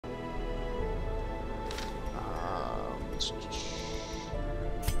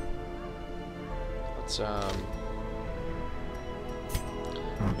Let's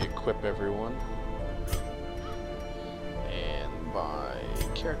equip everyone. And by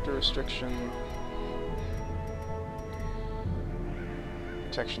character restriction,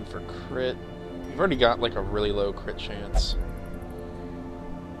 protection for crit. You've already got like a really low crit chance.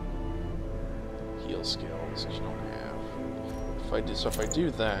 Heal skills, which you don't have. If I do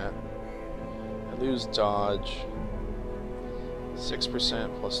that, I lose dodge.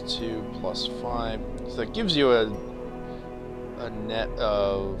 6% plus 2 plus 5. So that gives you a net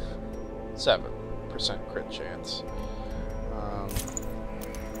of 7% crit chance.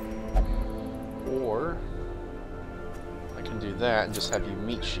 Or I can do that and just have you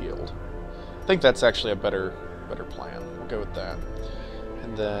meat shield. I think that's actually a better plan. We'll go with that.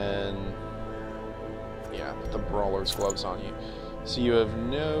 And then yeah, put the brawler's gloves on you. So you have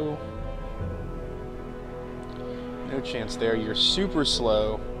no chance there. You're super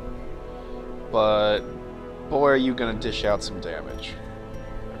slow, but boy, are you gonna dish out some damage.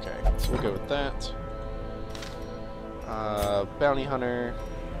 Okay, so we'll go with that. Bounty hunter.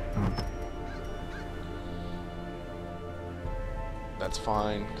 That's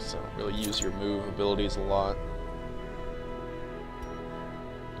fine, because I don't really use your move abilities a lot.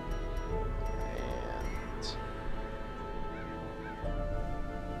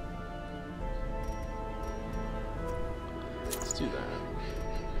 Do that.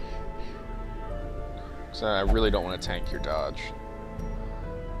 So I really don't want to tank your dodge.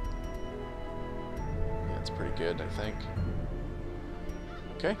 Yeah, it's pretty good, I think.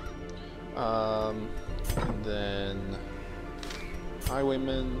 Okay. And then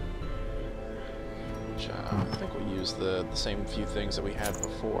Highwayman, which I think we'll use the same few things that we had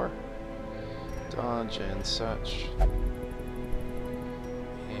before. Dodge and such.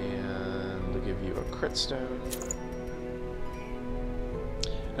 And we'll give you a crit stone.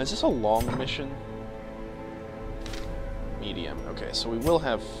 Is this a long mission? Medium. Okay, so we will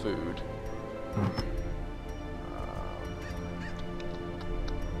have food.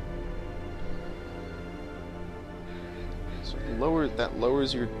 So that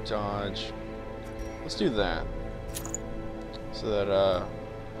lowers your dodge. Let's do that. So that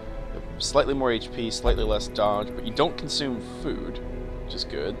you have slightly more HP, slightly less dodge, but you don't consume food, which is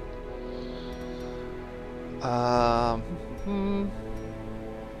good.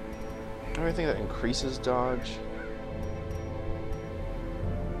 Everything that increases dodge.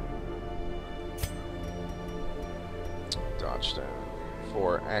 Dodge stone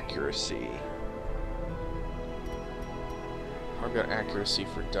for accuracy. I've got accuracy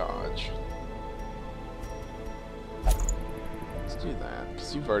for dodge. Let's do that,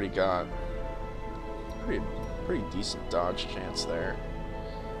 because you've already got pretty decent dodge chance there.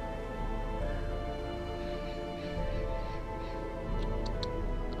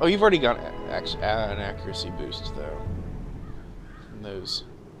 Oh, you've already got an accuracy boost, though, from those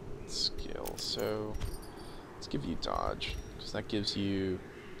skills. So let's give you dodge, because that gives you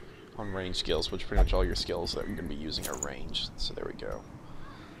on range skills, which pretty much all your skills that you're going to be using are ranged. So there we go.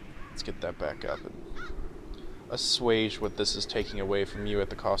 Let's get that back up and assuage what this is taking away from you at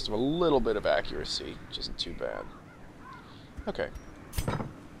the cost of a little bit of accuracy, which isn't too bad. Okay.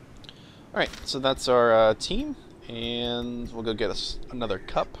 Alright, so that's our team. And we'll go get us another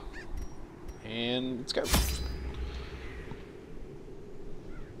cup, and let's go.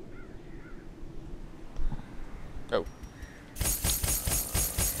 Oh.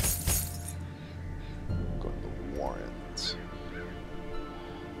 Go to the warrant.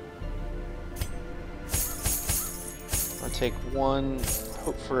 I'll take one,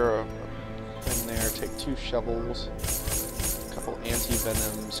 hope for a thing there, take 2 shovels, a couple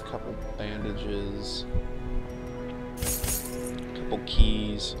anti-venoms, a couple bandages,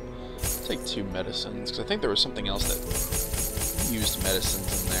 keys. Take 2 medicines, because I think there was something else that used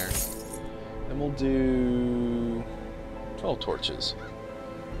medicines in there. Then we'll do 12 torches.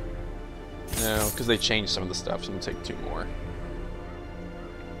 No, because they changed some of the stuff, so we'll take 2 more.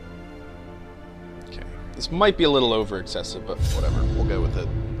 Okay. This might be a little over excessive, but whatever. We'll go with it.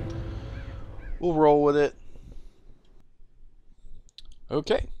 We'll roll with it.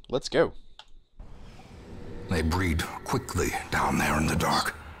 Okay, let's go. They breed quickly down there in the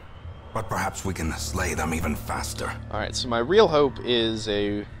dark, but perhaps we can slay them even faster. Alright, so my real hope is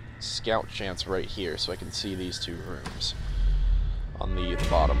a scout chance right here, so I can see these 2 rooms on the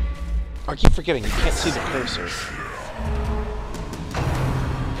bottom. Oh, I keep forgetting, you can't see the cursor.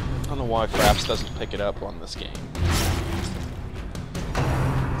 I don't know why Fraps doesn't pick it up on this game.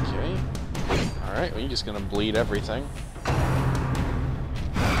 Okay. Alright, well, you're just gonna bleed everything.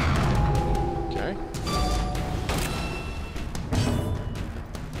 Okay.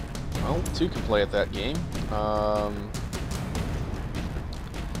 two can play at that game.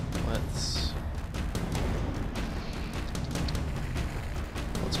 Let's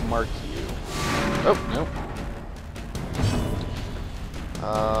mark you. Oh, nope.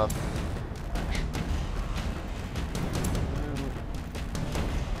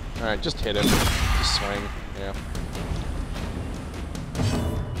 Alright, just hit him. Just swing. Yeah.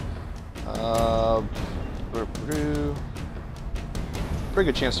 Pretty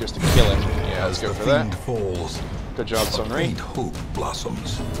good chance just to kill him. Yeah, let's go for that. Falls, Good job, Sunray. faint hope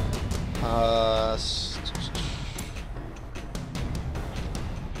blossoms.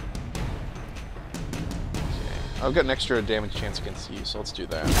 I've got an extra damage chance against you, so let's do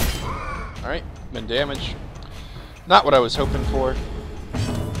that. Alright, min damage. Not what I was hoping for.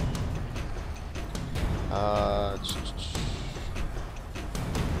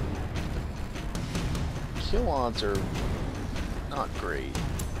 Kill odds are not great.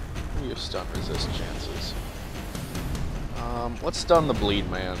 We have stun resist chances. Let's stun the bleed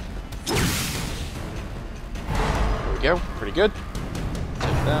man. There we go. Pretty good.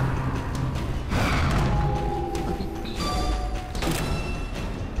 Take that.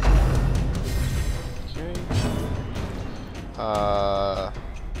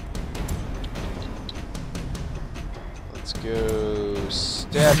 Let's go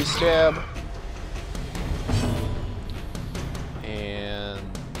stabby stab. And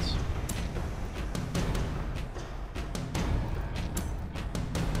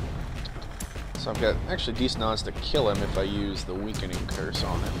so I've got actually decent odds to kill him if I use the weakening curse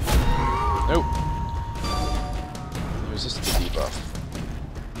on him. Nope. He resisted the debuff.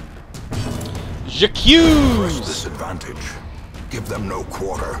 J'accuse! Disadvantage. Give them no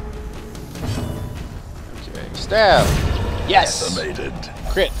quarter. Okay, stab. Yes. Decimated.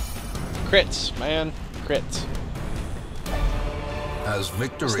 Crit. Crits, man. Crits. As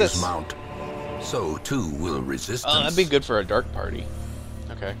victories mount, so too will resistance. Oh, that'd be good for a dark party.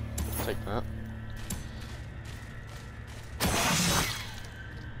 Okay, I'll take that.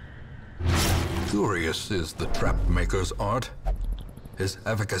 Curious is the trap maker's art. His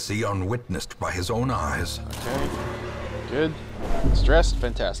efficacy unwitnessed by his own eyes. Okay. Good. Stressed?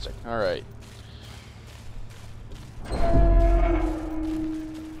 Fantastic. Alright.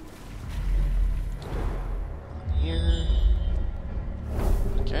 Here.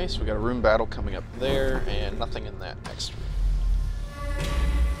 Okay, so we got a room battle coming up there, and nothing in that next room.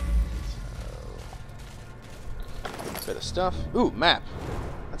 So, bit of stuff. Ooh, map.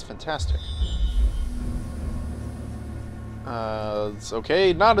 That's fantastic. It's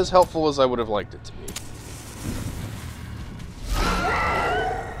okay. Not as helpful as I would have liked it to be.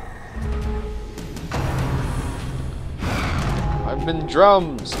 I've been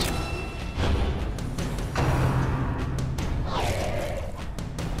drumsed.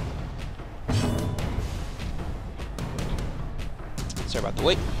 Sorry about the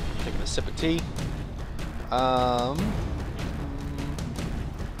wait. Taking a sip of tea. What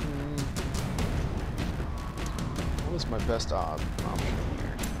was my best option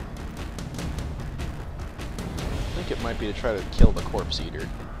here? I think it might be to try to kill the corpse eater.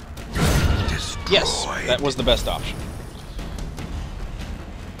 Destroyed. Yes, that was the best option.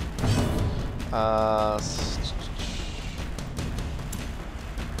 Let's...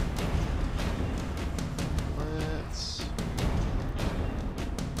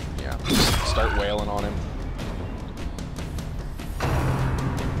 yeah, just start wailing on him.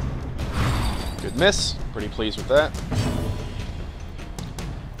 Good miss. Pretty pleased with that.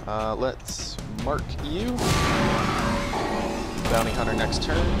 Let's mark you. Bounty Hunter next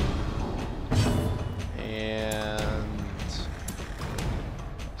turn. And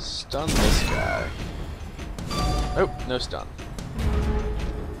stun this guy. Oh, no stun.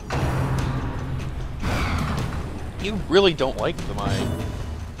 You really don't like my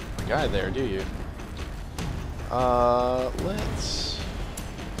guy there, do you? Let's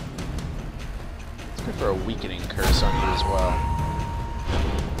go for a weakening curse on you as well.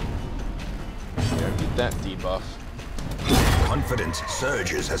 Yeah, beat that debuff. Confidence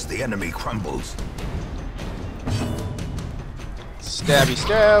surges as the enemy crumbles. Stabby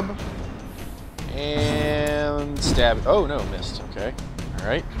stab. And stab. Oh no, missed. Okay.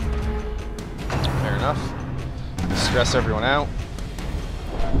 Alright. Fair enough. Stress everyone out.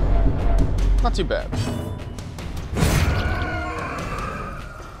 Not too bad.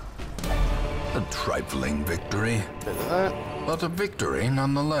 A trifling victory, Bit of that. but a victory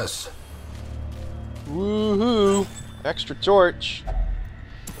nonetheless. Woohoo! Extra torch.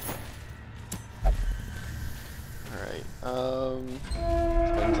 Alright, let's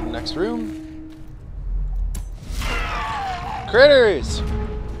go into the next room. Critters!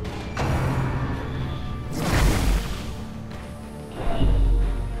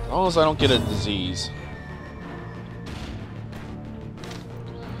 long as I don't get a disease.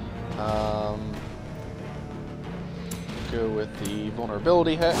 Go with the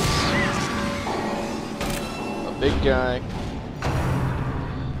vulnerability hex. A big guy.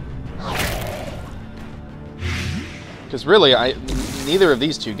 Because really, neither of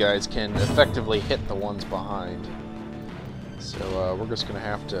these two guys can effectively hit the ones behind. So we're just going to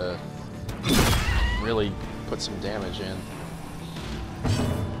have to really put some damage in.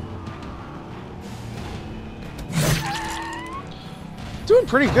 Doing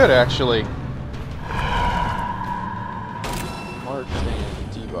pretty good, actually. Marked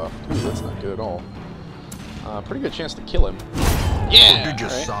and debuffed. Ooh, that's not good at all. Pretty good chance to kill him. Yeah!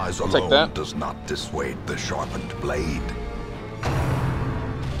 Prodigious Right. size I'll take alone that. does not dissuade the sharpened blade.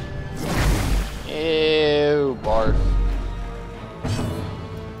 Ew, barf.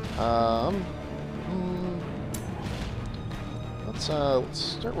 Let's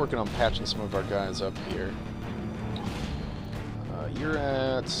start working on patching some of our guys up here.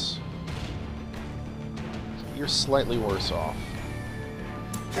 You're slightly worse off.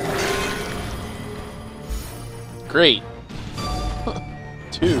 Great.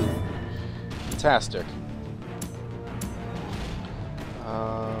 2. Fantastic.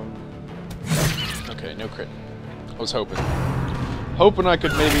 Okay, no crit. I was hoping I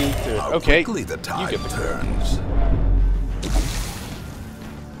could maybe do it. How Okay, quickly the tide you get the crit. turns.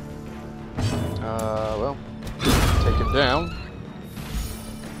 Well, take him down.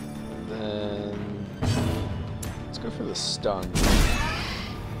 Then let's go for the stun.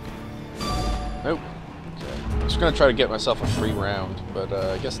 Nope. Okay. I'm just gonna try to get myself a free round, but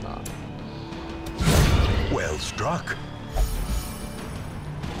I guess not. Well struck.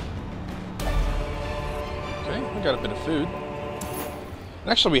 Okay, we got a bit of food. And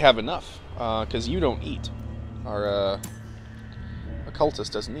actually, we have enough, because you don't eat. Our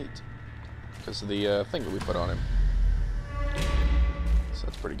occultist doesn't eat, because of the thing that we put on him. So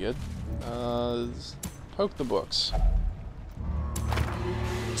that's pretty good. Poke the books.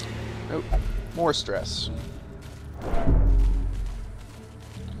 Nope. More stress.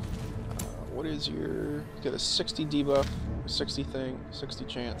 What is your... Get a 60 debuff, 60 thing, 60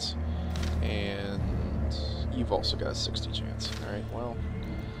 chance, and you've also got a 60 chance. Alright, well,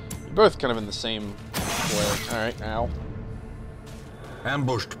 you're both kind of in the same way. Alright, ow.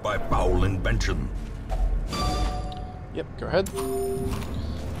 Ambushed by foul invention. Yep, go ahead. So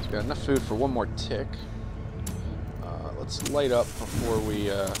we've got enough food for one more tick. Let's light up before we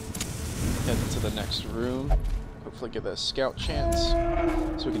head into the next room. Hopefully get that scout chance,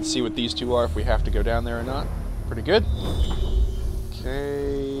 so we can see what these two are, if we have to go down there or not. Pretty good.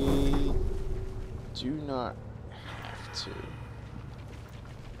 Okay. Do not have to.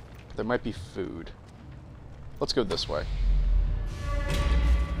 There might be food. Let's go this way.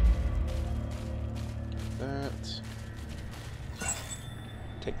 That.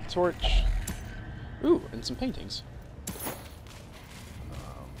 Take the torch. Ooh, and some paintings.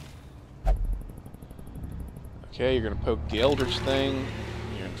 Okay, you're gonna poke the Eldritch thing.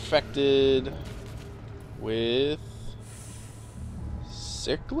 You're infected with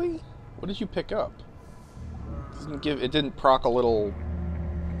sickly? What did you pick up? It didn't proc a little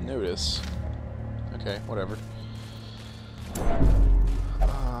notice. Okay, whatever.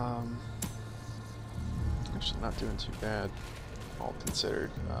 Actually, not doing too bad, all considered.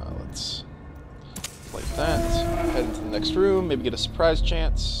 Let's play that. Head into the next room. Maybe get a surprise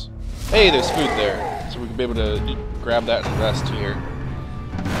chance. Hey, there's food there, so we can be able to grab that and rest here.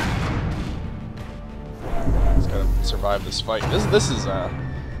 Just gotta survive this fight. This is a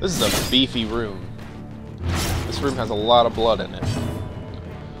beefy room. This room has a lot of blood in it.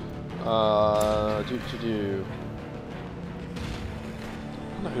 I don't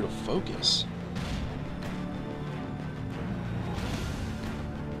know who to focus.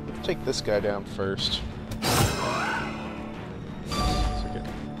 Let's take this guy down first.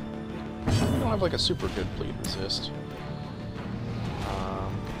 We don't have like a super good bleed resist.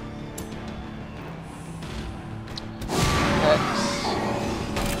 X.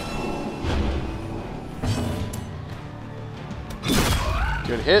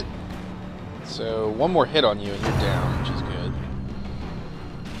 Good hit. So one more hit on you and you're down, which is good.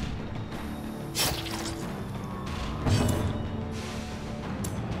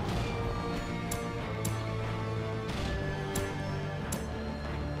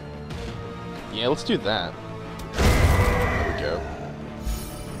 Yeah, let's do that. There we go.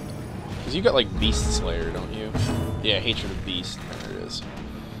 Because you got like Beast Slayer, don't you? Yeah, Hatred of Beast. There it is.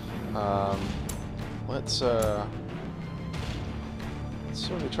 Let's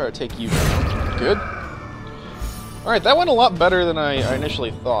sort of try to take you down. Good. Alright, that went a lot better than I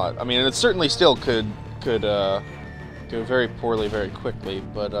initially thought. I mean, it certainly still could go very poorly very quickly,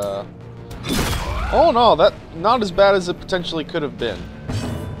 but oh no, that not as bad as it potentially could have been.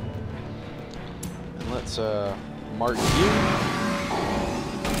 And let's mark you.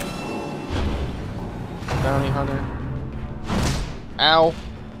 Bounty hunter. Ow.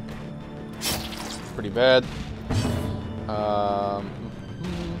 Pretty bad.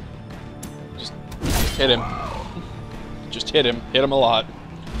 Just hit him. Just hit him. Hit him a lot.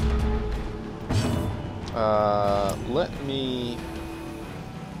 Let me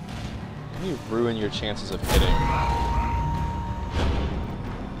ruin your chances of hitting.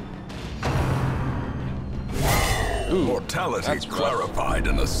 Ooh, Mortality clarified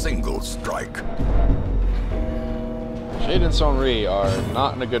in a single strike. Shade and Sonri are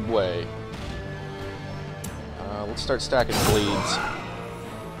not in a good way. Let's start stacking bleeds.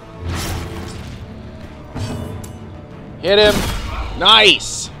 Hit him!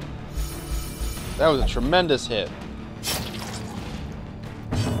 Nice! That was a tremendous hit.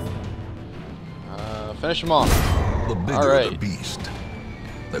 Finish him off. The bigger the beast,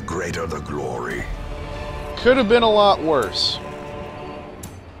 the greater the glory. Could have been a lot worse,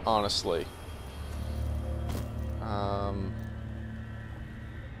 honestly.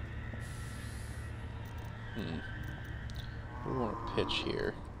 We want to pitch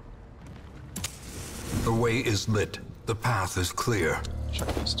here. The way is lit. The path is clear. Check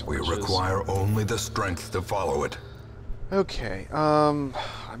these torches. We require only the strength to follow it. Okay,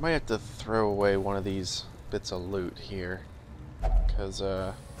 I might have to throw away one of these bits of loot here. Because, do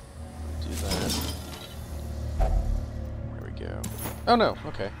that. There we go. Oh no,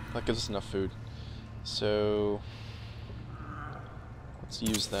 okay. That gives us enough food. So, let's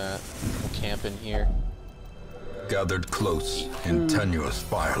use that. We'll camp in here. Gathered close in tenuous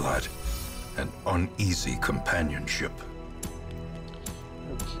firelight and uneasy companionship.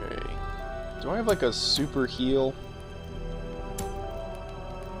 Okay. Do I have like a super heal?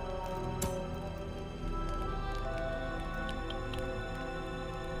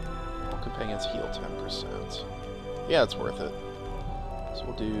 All companions heal 10%. Yeah, it's worth it. So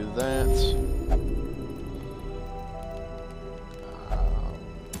we'll do that.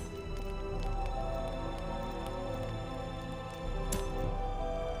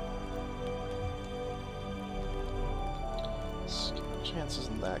 Chance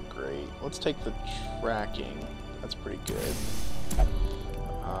isn't that great. Let's take the tracking. That's pretty good.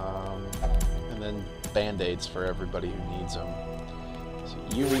 And then band-aids for everybody who needs them. So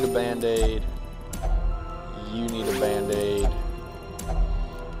you need a band-aid. You need a band-aid.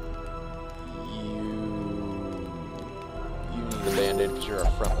 You need a band-aid because you're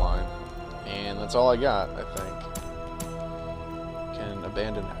our front line. And that's all I got, I think. Can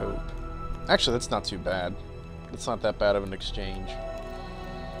abandon hope. Actually, that's not too bad. It's not that bad of an exchange.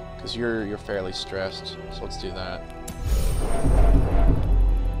 Because you're fairly stressed, so let's do that.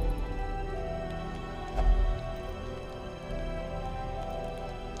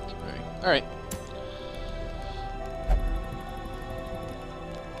 Okay. Alright.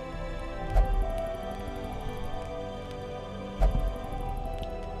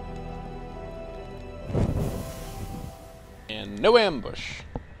 And no ambush.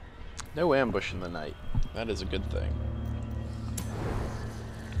 No ambush in the night. That is a good thing.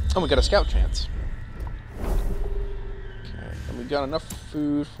 Oh, we got a scout chance. Okay, and we got enough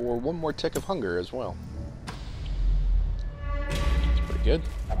food for one more tick of hunger as well. That's pretty good.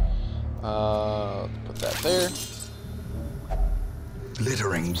 Put that there.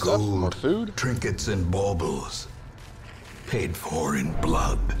 Glittering Stuff, gold, more food. trinkets and baubles, paid for in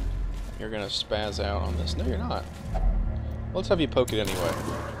blood. You're gonna spaz out on this. No, you're not. Let's have you poke it anyway.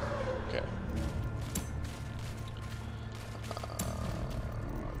 Okay.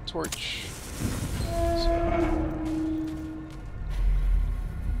 Torch.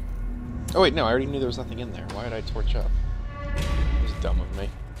 Oh wait, no, I already knew there was nothing in there. Why did I torch up? It was dumb of me.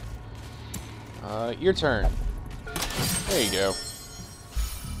 Your turn. There you go.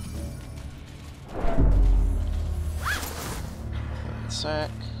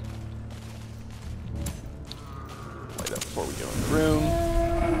 Sack. Light up before we go in the room.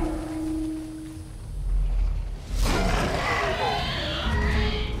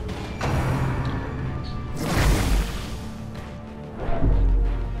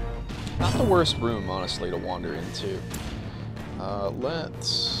 Not the worst room, honestly, to wander into.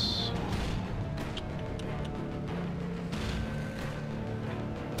 Let's...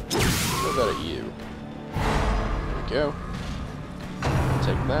 throw that at you. There we go.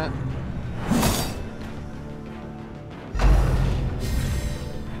 Take that.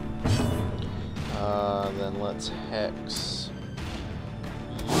 then let's hex.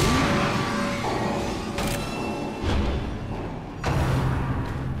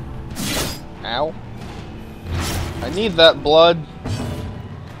 Ow. I need that blood.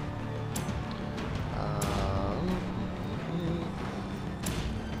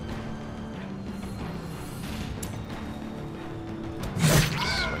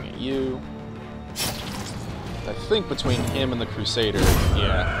 Swing at you. I think between him and the Crusader,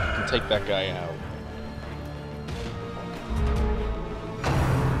 yeah, I can take that guy out.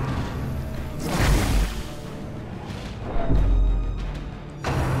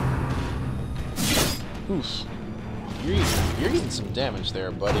 Oof. You're eating some damage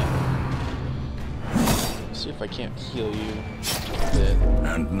there, buddy. See if I can't heal you a bit.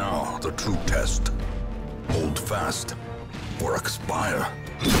 And now the true test. Hold fast or expire.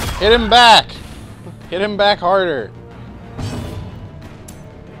 Hit him back! Hit him back harder.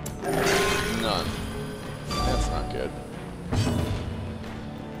 None. That's not good.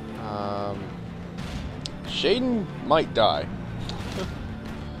 Shaden might die.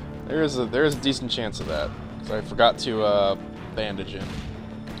 There is a decent chance of that. Because I forgot to bandage him.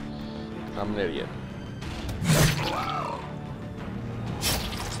 I'm an idiot.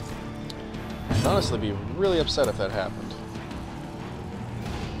 I'd honestly be really upset if that happened.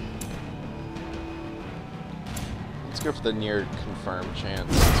 Let's go for the near confirmed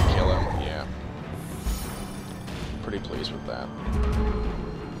chance to kill him. Yeah. Pretty pleased with that.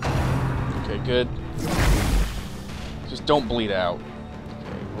 Okay, good. Just don't bleed out.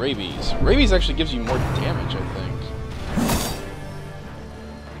 Okay, rabies. Rabies actually gives you more damage, I think.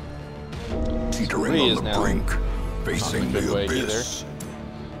 Teetering on the brink, facing the abyss.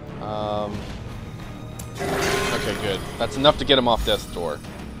 Okay, good. That's enough to get him off death's door.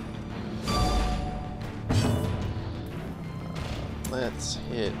 Let's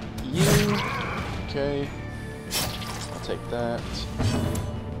hit you. Okay. I'll take that.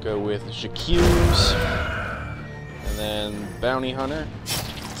 Go with J'accuse. And then Bounty Hunter.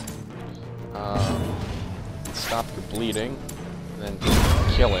 Stop your bleeding. And then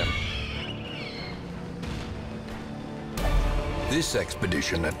kill him. This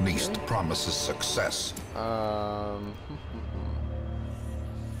expedition at least promises success.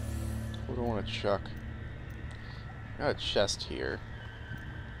 What do I want to chuck? I got a chest here.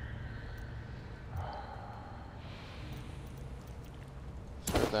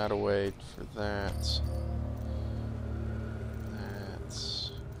 Throw that away for that.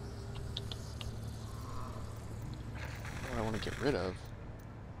 That's what I want to get rid of.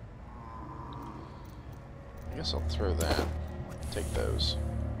 I guess I'll throw that. Take those.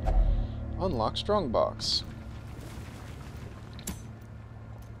 Unlock Strongbox.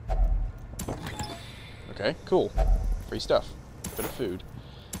 Okay, cool. Free stuff. Bit of food.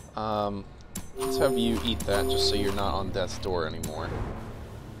 Let's have you eat that just so you're not on death's door anymore.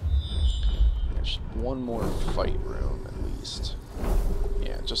 There's one more fight room at least.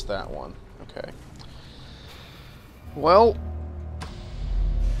 Yeah, just that one. Okay. Well,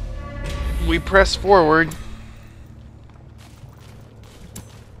 we press forward.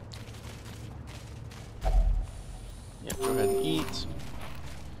 Yep, go ahead and eat.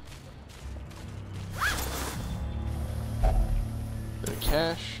 Bit of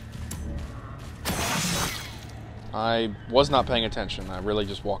cash. I was not paying attention. I really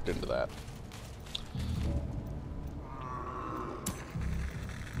just walked into that.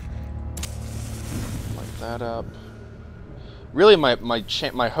 Light that up. Really,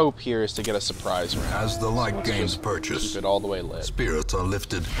 my hope here is to get a surprise round. As the light So gains just purchase, keep it all the way lit. spirits are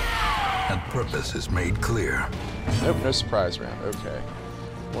lifted, and purpose is made clear. Nope, no surprise round. Okay.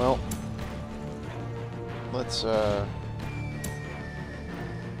 Well, let's go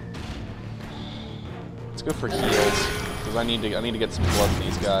for heals because I need to get some blood in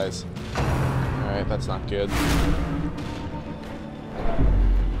these guys. All right, that's not good.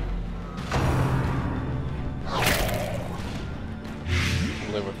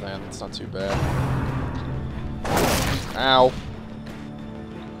 Live with that. That's not too bad. Ow.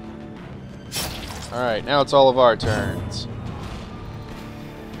 Alright, now it's all of our turns.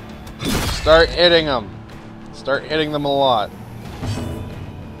 Start hitting them. Start hitting them a lot.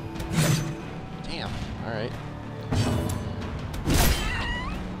 Damn. Alright.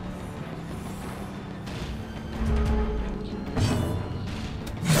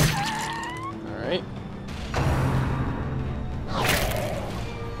 Alright.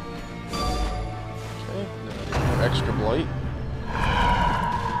 Okay, no extra blight.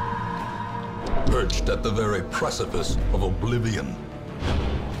 Perched at the very precipice of oblivion.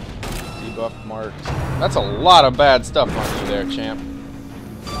 Debuff marked. That's a lot of bad stuff on you there, champ.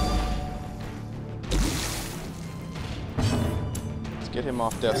 get him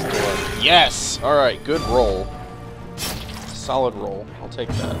off death's door. Yes! Alright, good roll. Solid roll. I'll take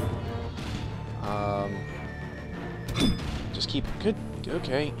that. Just keep... Good.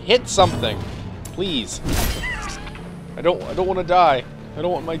 Okay. Hit something! Please. I don't want to die. I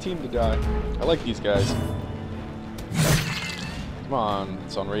don't want my team to die. I like these guys. Come on,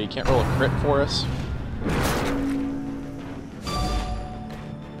 Sonri. You can't roll a crit for us?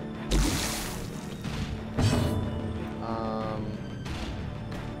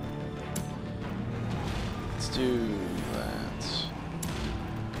 Let's do that.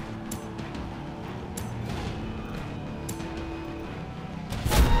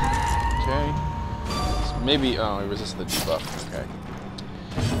 Okay. So maybe... Oh, he resisted the debuff. Okay.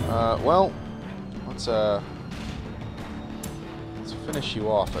 Well, let's finish you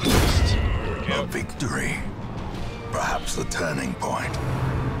off at least. Here we go. A victory. Perhaps the turning point.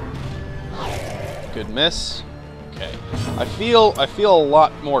 Good miss. Okay. I feel a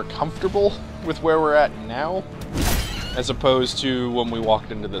lot more comfortable with where we're at now, as opposed to when we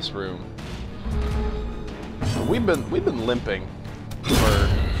walked into this room. But we've been limping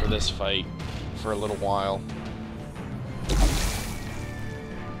for this fight for a little while.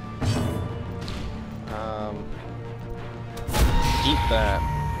 Eat that.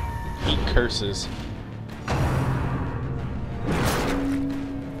 Eat curses.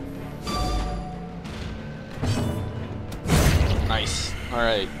 Nice.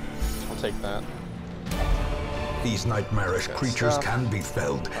 Alright. I'll take that. These nightmarish creatures can be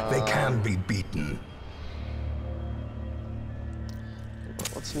felled. They can be beaten.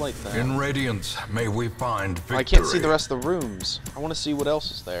 Let's light that. In Radiance, may we find victory. I can't see the rest of the rooms. I want to see what else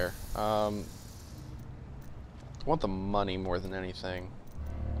is there. I want the money more than anything.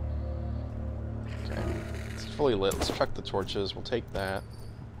 Okay. It's fully lit. Let's check the torches. We'll take that.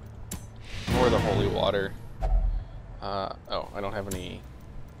 Or the holy water. Oh, I don't have any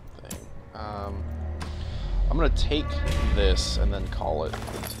thing. I'm gonna take this and then call it,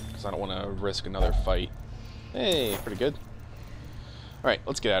 because I don't want to risk another fight. Hey, pretty good. Alright,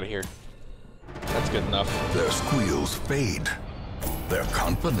 let's get out of here. That's good enough. Their squeals fade. Their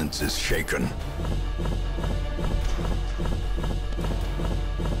confidence is shaken.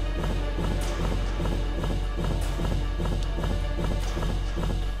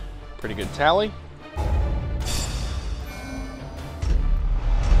 Pretty good tally.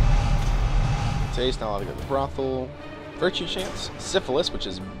 Taste, now I'll have to go to the brothel. Virtue chance, syphilis, which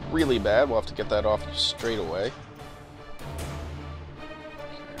is really bad. We'll have to get that off straight away.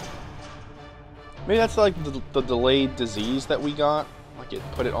 Maybe that's like the delayed disease that we got. Like it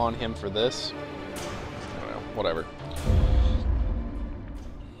put it on him for this. I don't know, whatever.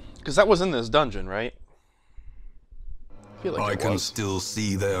 Because that was in this dungeon, right? I feel like I can still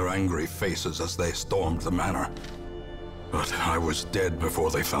see their angry faces as they stormed the manor. But I was dead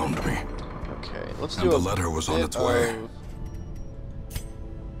before they found me. Okay, let's And do the a letter was on bit its way.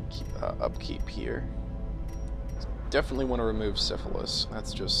 of upkeep here. Definitely want to remove syphilis.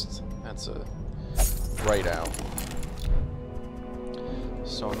 That's a right out.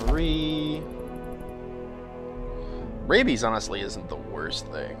 Sonri. Rabies honestly isn't the worst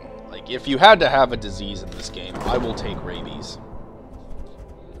thing. Like, if you had to have a disease in this game, I will take rabies.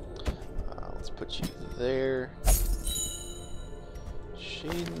 Let's put you there.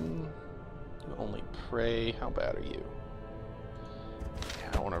 Shaden. You only pray. How bad are you? Yeah,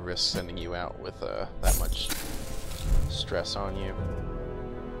 I don't want to risk sending you out with that much stress on you.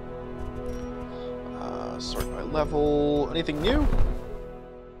 Sort by level. Anything new?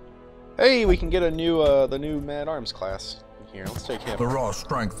 Hey, we can get a new the new Man Arms class in here. Let's take him. The raw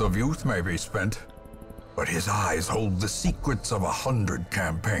strength of youth may be spent, but his eyes hold the secrets of 100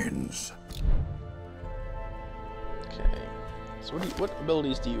 campaigns. Okay. So what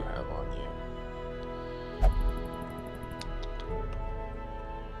abilities do you have on you?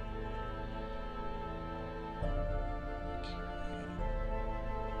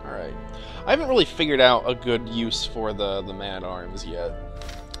 Alright. I haven't really figured out a good use for the Man-at-Arms yet.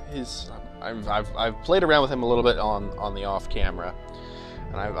 I've played around with him a little bit on the off camera,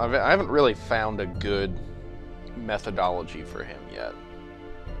 and I haven't really found a good methodology for him yet.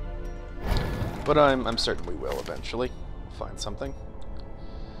 But I'm certain we will eventually. We'll find something.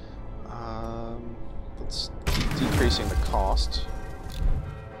 Let's decreasing the cost.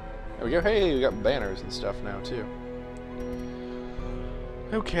 There we go. Hey, we got banners and stuff now too.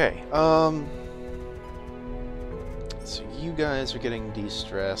 Okay. So you guys are getting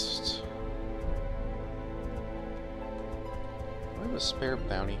de-stressed. Do I have a spare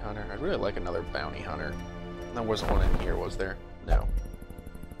bounty hunter? I'd really like another bounty hunter. There wasn't one in here, was there? No.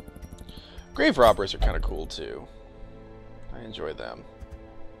 Grave robbers are kind of cool too. I enjoy them.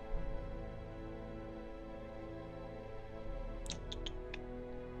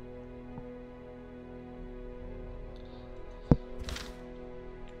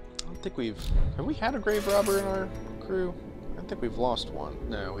 I don't think have we had a grave robber in our crew? I think we've lost one.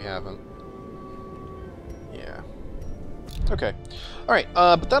 No, we haven't. Yeah. Okay. Alright,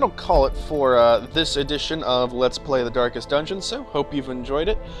 but that'll call it for this edition of Let's Play The Darkest Dungeon, so hope you've enjoyed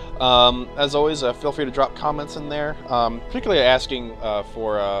it. As always, feel free to drop comments in there, particularly asking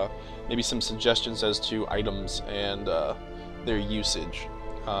for maybe some suggestions as to items and their usage.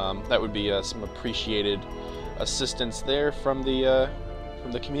 That would be some appreciated assistance there from the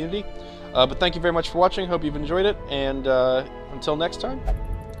community. But thank you very much for watching, hope you've enjoyed it, and until next time,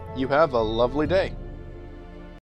 you have a lovely day.